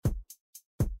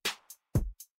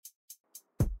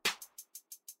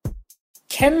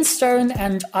Ken Stone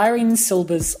and Irene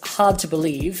Silber's Hard to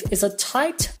Believe is a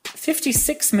tight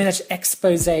 56-minute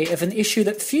expose of an issue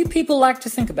that few people like to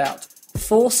think about: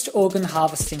 forced organ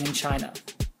harvesting in China.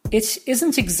 It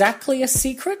isn't exactly a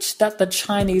secret that the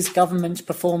Chinese government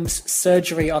performs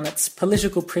surgery on its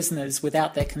political prisoners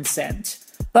without their consent.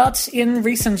 But in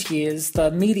recent years, the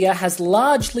media has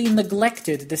largely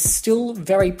neglected this still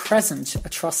very present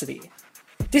atrocity.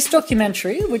 This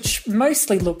documentary, which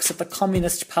mostly looks at the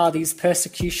Communist Party's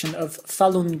persecution of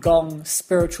Falun Gong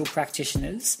spiritual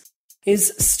practitioners,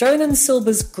 is Stone and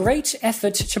Silber's great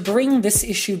effort to bring this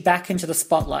issue back into the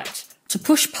spotlight, to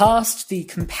push past the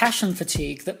compassion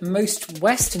fatigue that most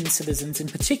Western citizens in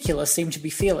particular seem to be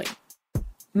feeling.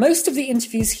 Most of the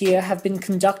interviews here have been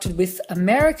conducted with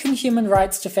American human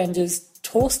rights defenders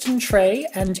Torsten Trey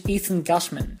and Ethan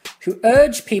Gutman, who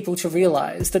urge people to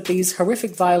realize that these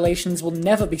horrific violations will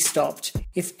never be stopped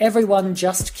if everyone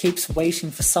just keeps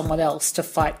waiting for someone else to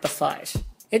fight the fight.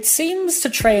 It seems to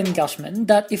Trey and Gutman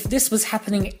that if this was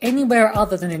happening anywhere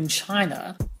other than in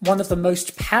China, one of the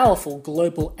most powerful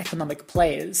global economic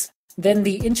players, then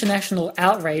the international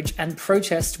outrage and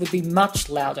protest would be much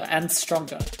louder and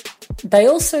stronger. They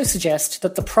also suggest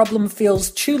that the problem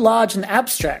feels too large and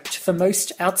abstract for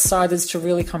most outsiders to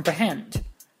really comprehend.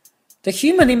 The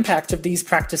human impact of these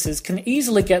practices can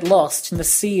easily get lost in the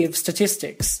sea of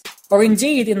statistics, or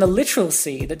indeed in the literal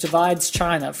sea that divides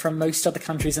China from most other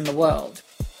countries in the world.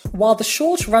 While the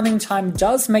short running time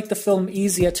does make the film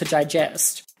easier to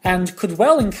digest, and could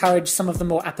well encourage some of the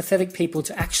more apathetic people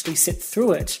to actually sit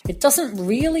through it, it doesn't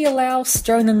really allow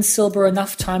Stone and Silber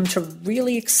enough time to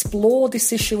really explore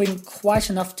this issue in quite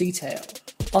enough detail.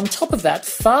 On top of that,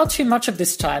 far too much of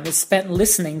this time is spent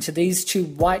listening to these two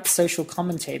white social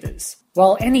commentators,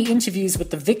 while any interviews with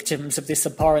the victims of this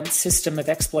abhorrent system of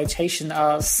exploitation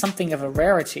are something of a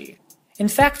rarity. Out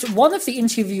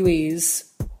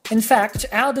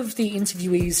of the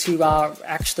interviewees who are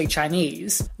actually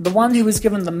Chinese, the one who is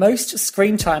given the most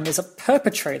screen time is a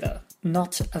perpetrator,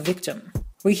 not a victim.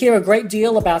 We hear a great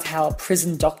deal about how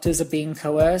prison doctors are being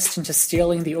coerced into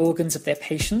stealing the organs of their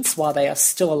patients while they are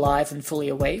still alive and fully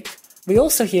awake. We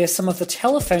also hear some of the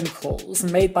telephone calls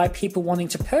made by people wanting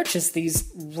to purchase these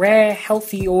rare,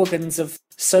 healthy organs of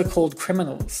so-called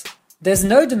criminals. There's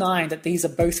no denying that these are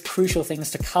both crucial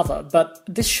things to cover, but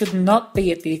this should not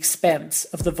be at the expense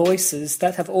of the voices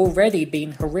that have already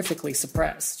been horrifically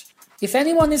suppressed. If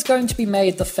anyone is going to be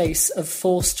made the face of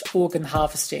forced organ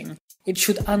harvesting, it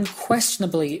should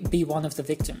unquestionably be one of the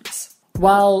victims.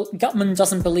 While Gutman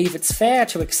doesn't believe it's fair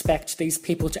to expect these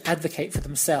people to advocate for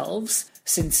themselves,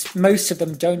 since most of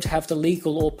them don't have the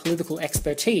legal or political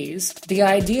expertise, the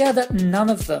idea that none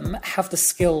of them have the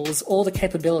skills or the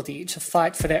capability to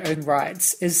fight for their own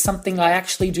rights is something I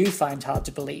actually do find hard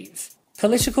to believe.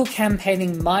 Political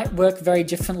campaigning might work very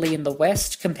differently in the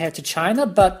West compared to China,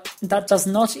 but that does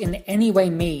not in any way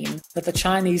mean that the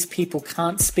Chinese people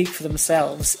can't speak for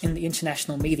themselves in the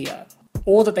international media,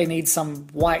 or that they need some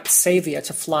white savior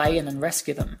to fly in and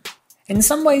rescue them. In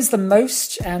some ways the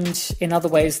most, and in other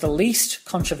ways the least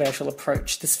controversial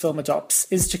approach this film adopts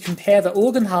is to compare the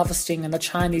organ harvesting in the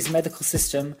Chinese medical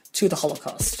system to the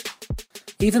Holocaust.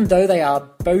 Even though they are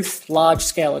both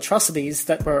large-scale atrocities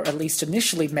that were at least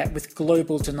initially met with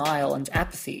global denial and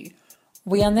apathy,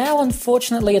 we are now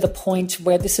unfortunately at a point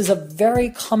where this is a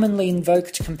very commonly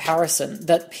invoked comparison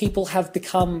that people have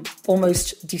become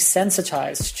almost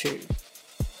desensitized to.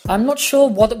 I'm not sure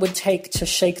what it would take to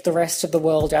shake the rest of the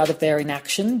world out of their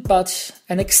inaction, but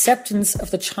an acceptance of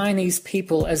the Chinese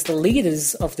people as the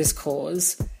leaders of this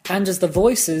cause and as the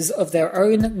voices of their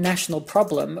own national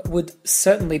problem would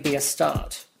certainly be a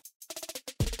start.